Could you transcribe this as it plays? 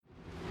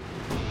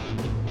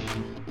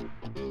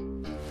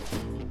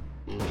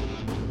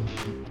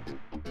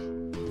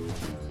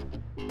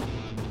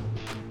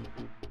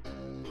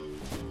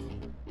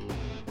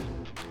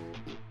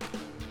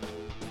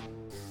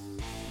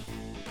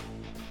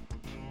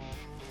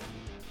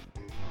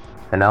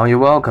And now you're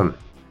welcome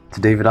to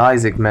David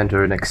Isaac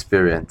Mentoring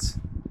Experience.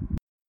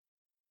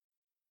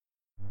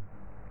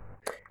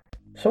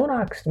 Someone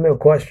asked me a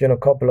question a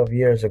couple of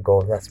years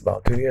ago, that's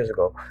about 2 years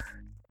ago.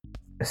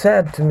 It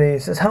said to me,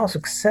 how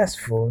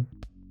successful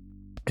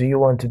do you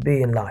want to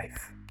be in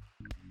life?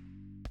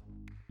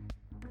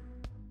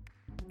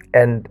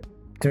 And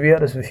to be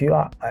honest with you,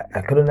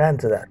 I couldn't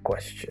answer that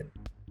question.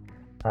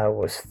 I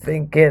was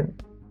thinking,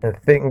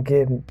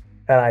 and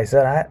I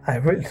said, I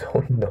really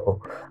don't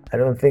know. I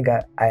don't think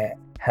I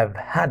have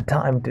had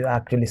time to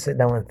actually sit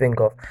down and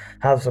think of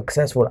how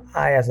successful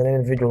I as an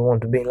individual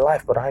want to be in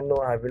life, but I know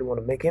I really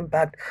want to make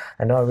impact.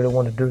 I know I really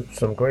want to do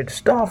some great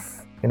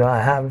stuff. I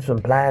have some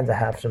plans, I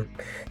have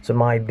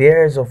some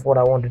ideas of what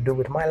I want to do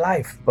with my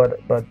life, but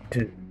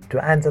to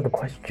answer the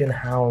question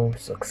how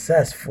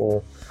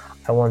successful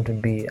I want to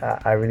be,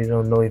 I really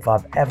don't know if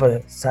I've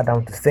ever sat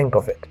down to think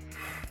of it.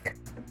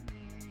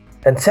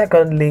 And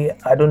secondly,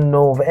 I don't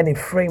know of any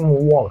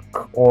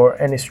framework or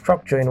any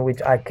structure in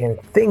which I can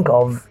think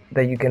of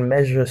that you can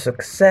measure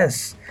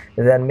success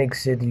that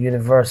makes it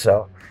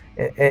universal.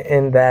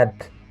 In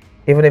that,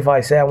 even if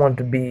I say I want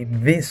to be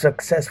this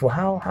successful,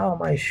 how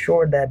am I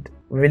sure that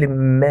really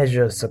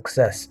measures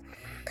success?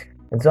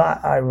 And so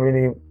I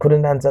really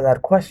couldn't answer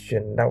that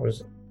question. That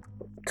was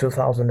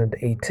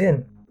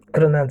 2018.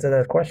 Couldn't answer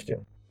that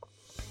question.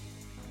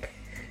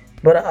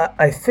 But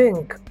I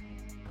think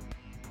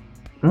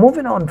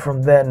moving on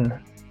from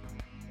then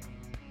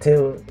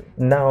till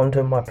now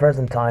to my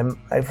present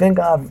time, I think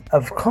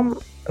I've come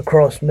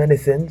across many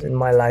things in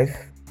my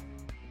life.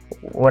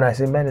 When I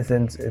say many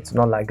things, it's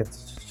not like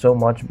it's so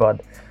much,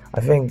 but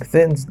I think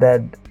things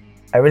that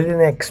I really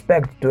didn't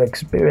expect to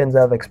experience.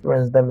 I've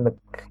experienced them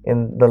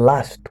in the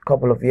last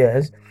couple of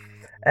years,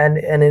 and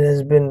it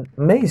has been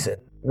amazing.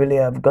 Really,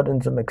 I've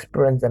gotten some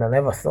experience that I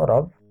never thought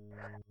of,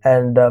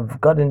 and I've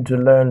gotten to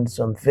learn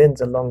some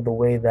things along the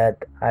way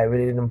that I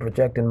really didn't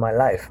project in my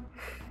life.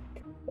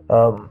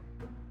 But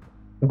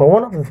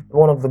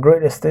one of the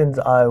greatest things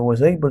I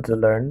was able to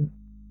learn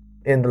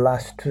in the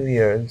last 2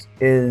 years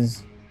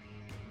is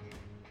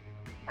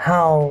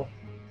how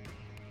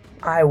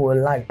I would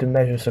like to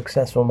measure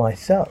success for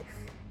myself.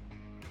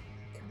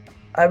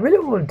 I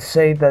really would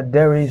say that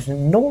there is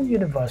no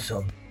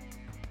universal,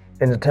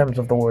 in the terms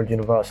of the word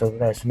universal,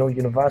 there's no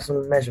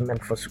universal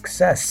measurement for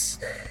success.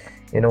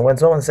 When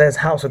someone says,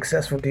 how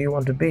successful do you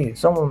want to be?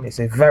 Someone may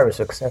say very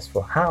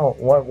successful.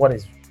 What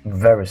is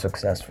very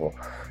successful?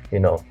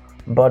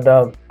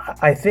 But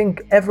I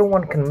think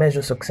everyone can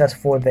measure success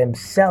for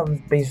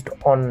themselves based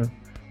on,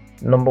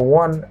 number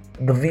one,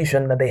 the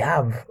vision that they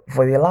have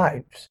for their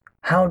lives.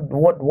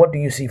 What do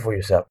you see for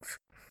yourself?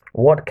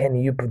 What can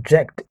you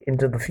project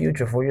into the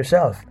future for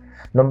yourself?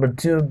 Number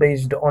two,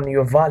 based on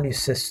your value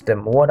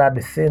system, what are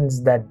the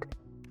things that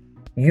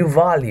you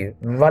value?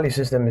 The value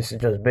system is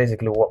just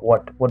basically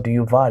what do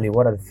you value?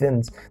 What are the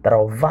things that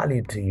are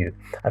valued to you?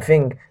 I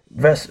think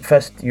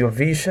first your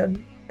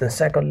vision, then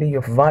secondly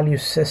your value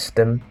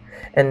system,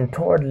 and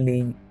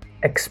thirdly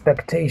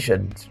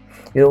expectations.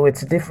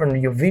 It's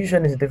different. Your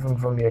vision is different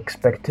from your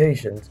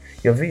expectations.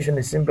 Your vision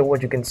is simply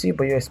what you can see,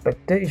 but your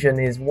expectation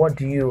is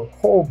what you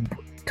hope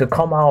to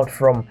come out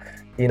from,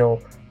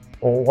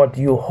 or what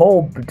you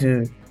hope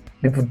to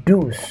be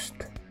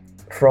produced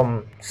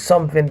from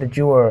something that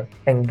you are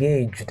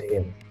engaged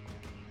in.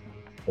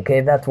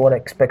 Okay, that's what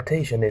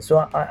expectation is.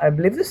 So I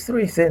believe these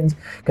three things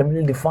can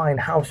really define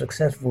how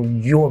successful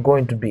you are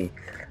going to be.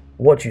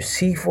 What you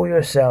see for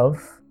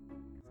yourself,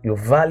 your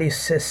value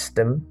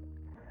system,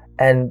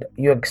 and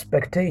your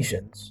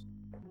expectations.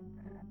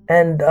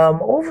 And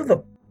over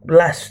the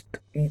last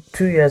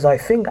 2 years, I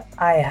think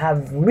I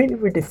have really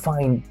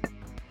redefined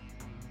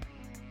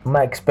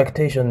my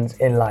expectations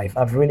in life.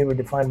 I've really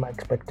redefined my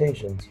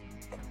expectations.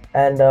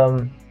 And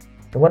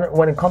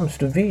when it comes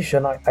to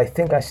vision, I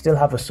think I still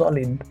have a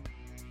solid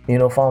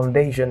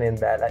foundation in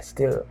that. I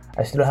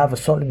still have a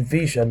solid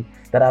vision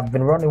that I've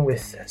been running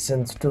with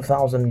since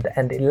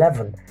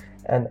 2011,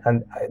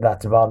 and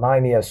that's about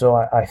 9 years. So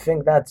I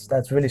think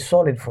that's really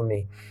solid for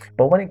me.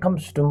 But when it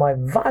comes to my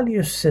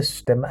value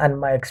system and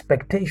my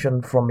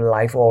expectation from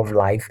life or of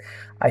life,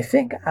 I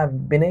think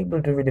I've been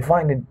able to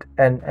redefine it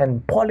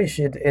and polish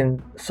it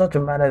in such a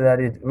manner that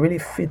it really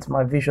fits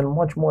my vision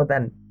much more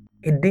than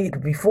it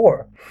did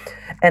before.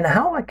 And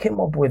how I came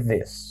up with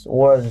this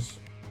was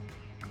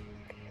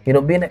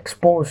being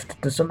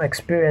exposed to some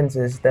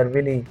experiences that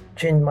really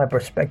changed my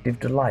perspective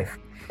to life.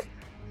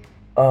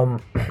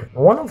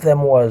 One of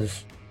them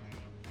was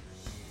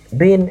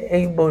being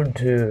able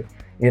to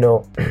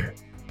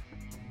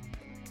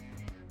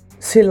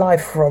see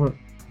life from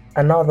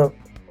another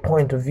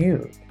point of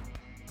view,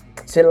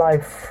 see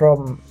life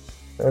from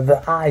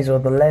the eyes or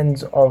the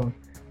lens of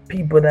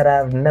people that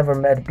I've never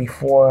met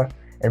before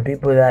and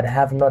people that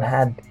have not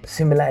had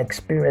similar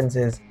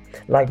experiences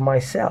like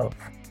myself.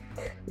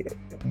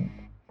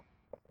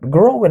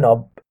 Growing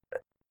up,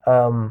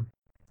 and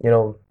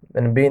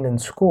being in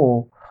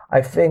school,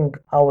 I think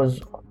I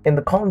was in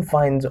the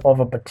confines of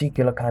a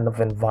particular kind of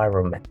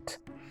environment.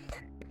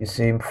 You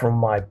see, from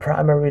my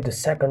primary to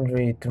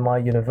secondary to my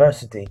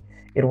university,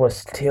 it was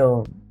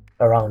still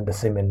around the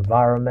same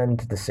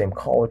environment, the same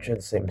culture,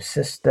 the same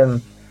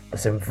system, the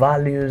same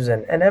values,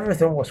 and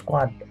everything was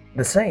quite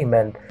the same.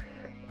 And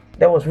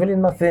there was really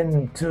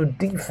nothing too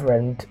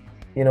different,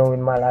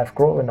 in my life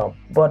growing up.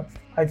 But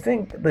I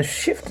think the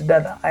shift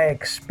that I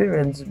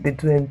experienced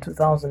between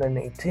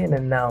 2018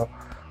 and now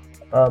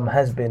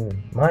has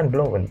been mind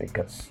blowing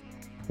because,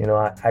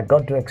 I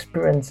got to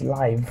experience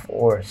life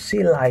or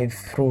see life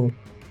through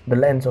the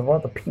lens of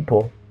other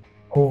people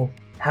who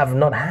have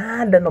not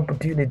had an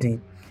opportunity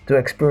to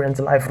experience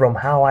life from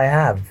how I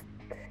have.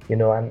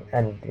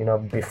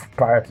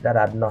 Prior to that,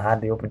 I'd not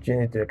had the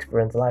opportunity to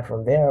experience life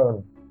from their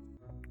own,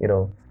 you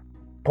know,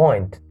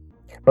 point.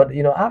 But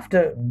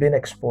after being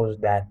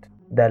exposed that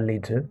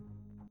little,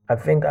 I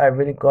think I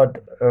really got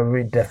a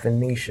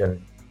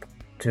redefinition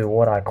to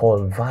what I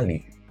call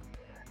value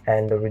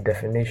and a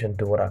redefinition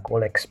to what I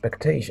call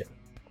expectation.